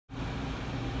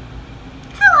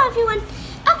everyone.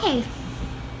 Okay,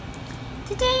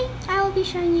 today I will be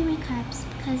showing you my crabs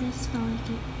because I just feel like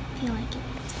it.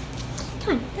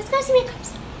 Come on, let's go see my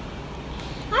crabs.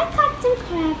 I caught some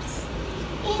crabs,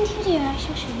 and here they are. I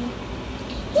shall show you.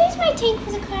 Here's my tank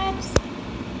for the crabs.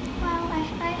 Wow,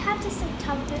 I have this on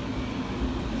top of it.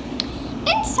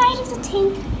 Inside of the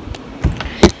tank,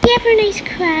 we have a nice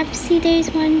crab. See,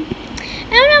 there's one.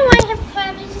 I don't know why I have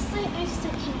crab. I just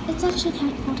don't care. It's actually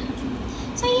kind of cool to have them.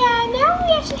 So yeah, now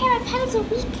we actually have a pet of the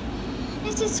week.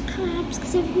 It's just crabs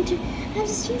because I'm going to have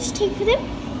this huge tank for them.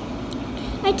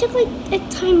 I took like a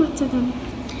time lapse of them.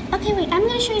 Okay, wait. I'm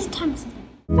going to show you the time lapse of them.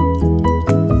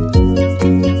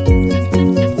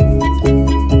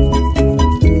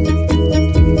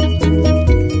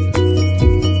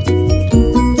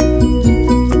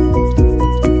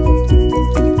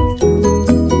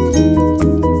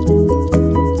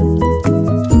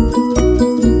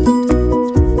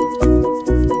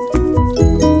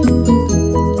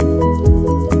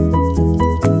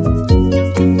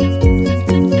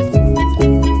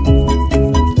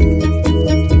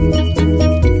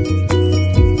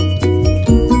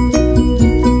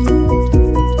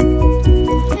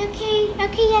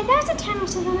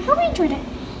 I hope you enjoyed it.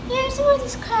 Here's some of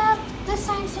this crab, the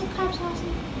science and crabs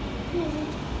awesome. Amazing.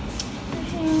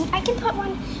 I can put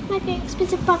one my very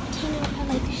expensive bug container if I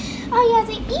like. Oh yeah,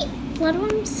 they eat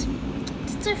bloodworms.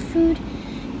 It's their food.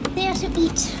 They also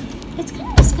eat, it's kind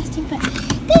of disgusting, but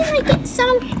they like it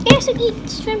some. They also eat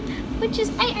shrimp, which is,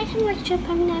 I kind of like shrimp.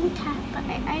 I'm not a cat, but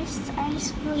I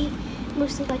just really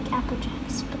mostly like Apple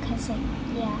Jacks because like,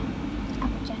 yeah,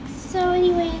 Apple Jacks. So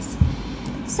anyways,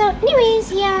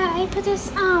 yeah, I put this,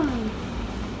 well,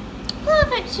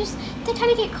 if it's just, they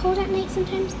kind of get cold at night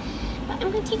sometimes, but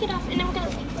I'm going to take it off, and I'm going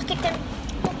to, like, look at them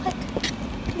real quick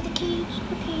in the cage.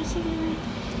 Okay, so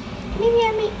maybe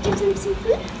I might give them some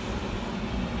food.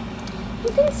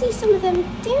 You can see some of them.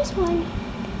 There's one.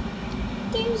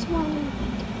 There's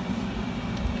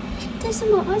some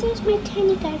more. Oh, there's my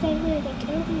tiny guy that I really like.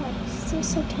 I don't know why. He's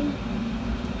so tiny.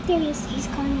 There he is. He's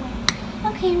gone away.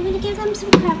 Okay, I'm going to give them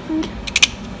some crab food.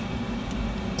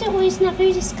 Don't worry, it's not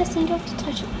very disgusting. You don't have to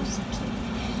touch it. I'll just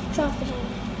drop it in.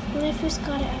 When I first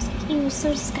got it, I was like, ew, it was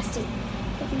so disgusting.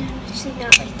 But no, actually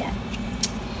not like that.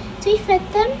 So we fed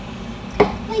them.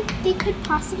 Like, they could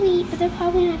possibly eat, but they're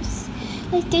probably not just,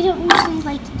 like, they don't usually,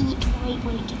 like, eat right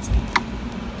when it gets in.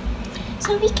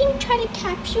 So we can try to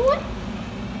capture one.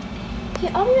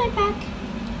 Here, I'll be right back.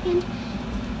 And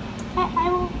I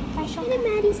shall. And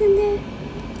Maddie's in there.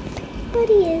 But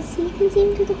he is. You can see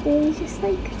him through the hole. He's just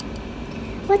like,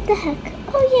 what the heck?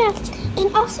 Oh yeah,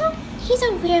 and also he's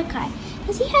a rare guy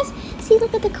because he has, see,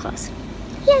 look at the claws.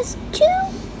 He has 2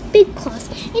 big claws,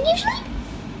 and usually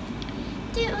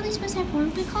they're only supposed to have 1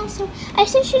 big claw. So I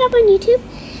searched it up on YouTube,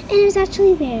 and it was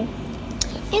actually there.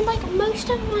 And like most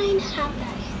of mine have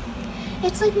that.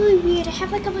 It's like really weird. I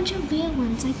have like a bunch of rare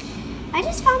ones. Like I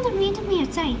just found them randomly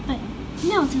outside, but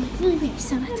no, they're like really weird.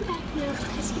 So let's back now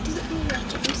because he doesn't really like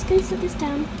it. I'm just gonna set this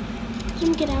down. Let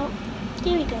him get out.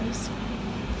 There he goes.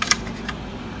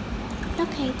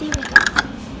 Okay, there we go.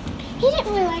 He didn't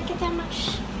really like it that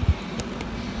much.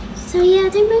 So yeah,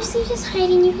 they're mostly just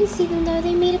hiding. You can see them though.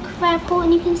 They made a crab hole,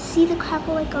 and you can see the crab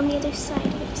hole like on the other side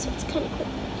of it. So it's kind of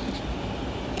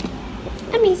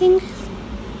cool. Amazing.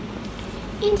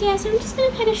 And yeah, so I'm just going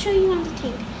to kind of show you on the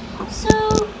tank. So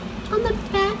on the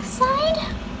back side,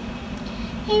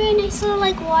 we have a nice little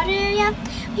like water area.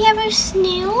 We have our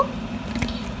snail,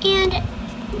 and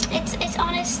it's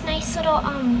on this nice little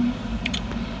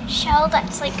shell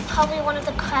that's like probably one of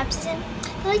the crabs is in.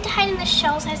 They like to hide in the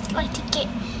shells. I like to get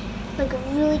like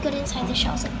really good inside the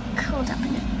shells, like curled up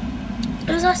in it.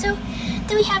 There's also,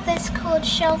 then we have this cold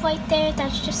shell right there.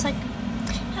 That's just like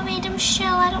a random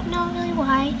shell. I don't know really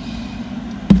why.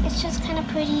 It's just kind of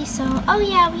pretty. So, oh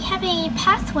yeah, we have a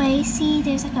pathway. See,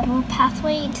 there's like a little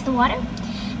pathway into the water.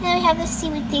 And then we have the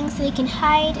seaweed things so they can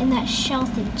hide, and that shell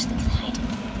thing so they can hide.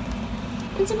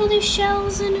 And some other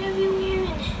shells and everywhere,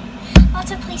 and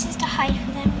lots of places to hide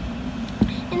for them.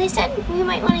 And they said we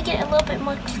might want to get a little bit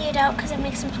more cleared out because it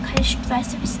makes them kind of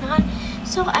stressed if it's not.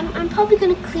 So I'm probably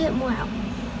going to clear it more out.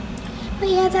 But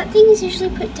yeah, that thing is usually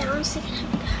put down so they can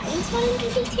have like a hiding spot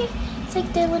underneath here. It's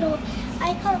like their little,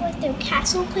 I call it like their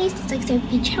castle place. It's like their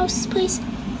beach house place.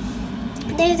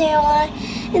 There they are.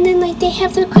 And then like they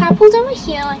have their crab holes over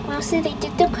here. Like mostly they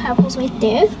did their crab holes right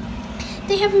there.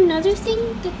 They have another thing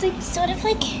that's like sort of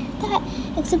like that,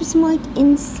 except it's more like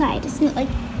inside. It's not like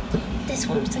this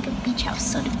one. It's like a beach house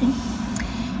sort of thing.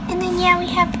 And then yeah, we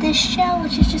have this shell,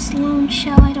 which is just lone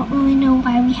shell. I don't really know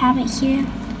why we have it here.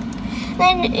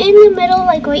 Then in the middle,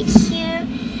 like right here,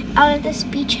 out of this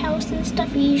beach house and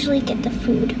stuff, we usually get the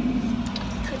food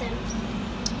for them.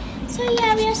 So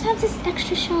yeah, we also have this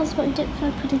extra shells, but we didn't feel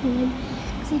like putting them in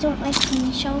because we don't like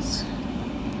the shells.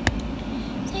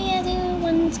 So yeah, the other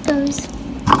ones goes.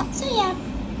 So yeah,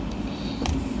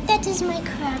 that is my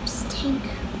crabs tank.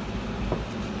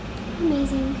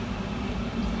 Amazing.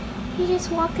 You're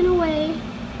just walking away.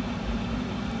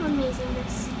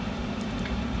 Amazingness.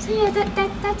 So yeah,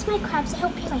 that's my crabs. I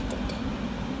hope you liked it.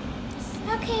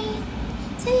 Okay.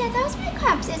 So yeah, that was my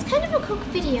crabs. It's kind of a quick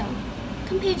video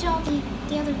compared to all the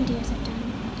other videos I've done.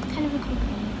 Kind of a quick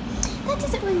video. That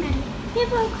doesn't really matter. We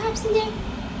have our crabs in there,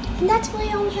 and that's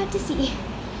really all we have to see.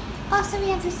 Also, we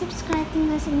have the subscribe thing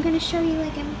that I'm going to show you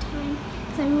like every time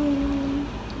because I'm really annoying.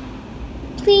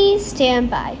 Please stand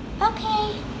by.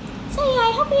 Okay. So yeah,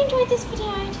 I hope you enjoyed this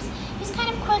video. It was kind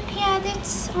of quick. Yeah,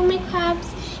 that's all my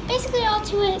crabs. Basically all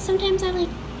to it. Sometimes I like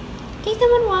take them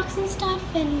on walks and stuff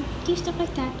and do stuff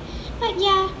like that. But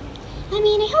yeah, I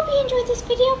mean, I hope you enjoyed this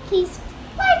video. Please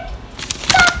like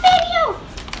the video.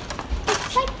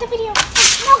 Like the video.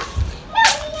 No.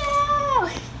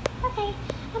 Okay,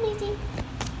 amazing.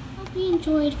 Hope you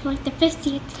enjoyed for like the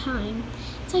 50th time.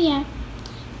 So yeah.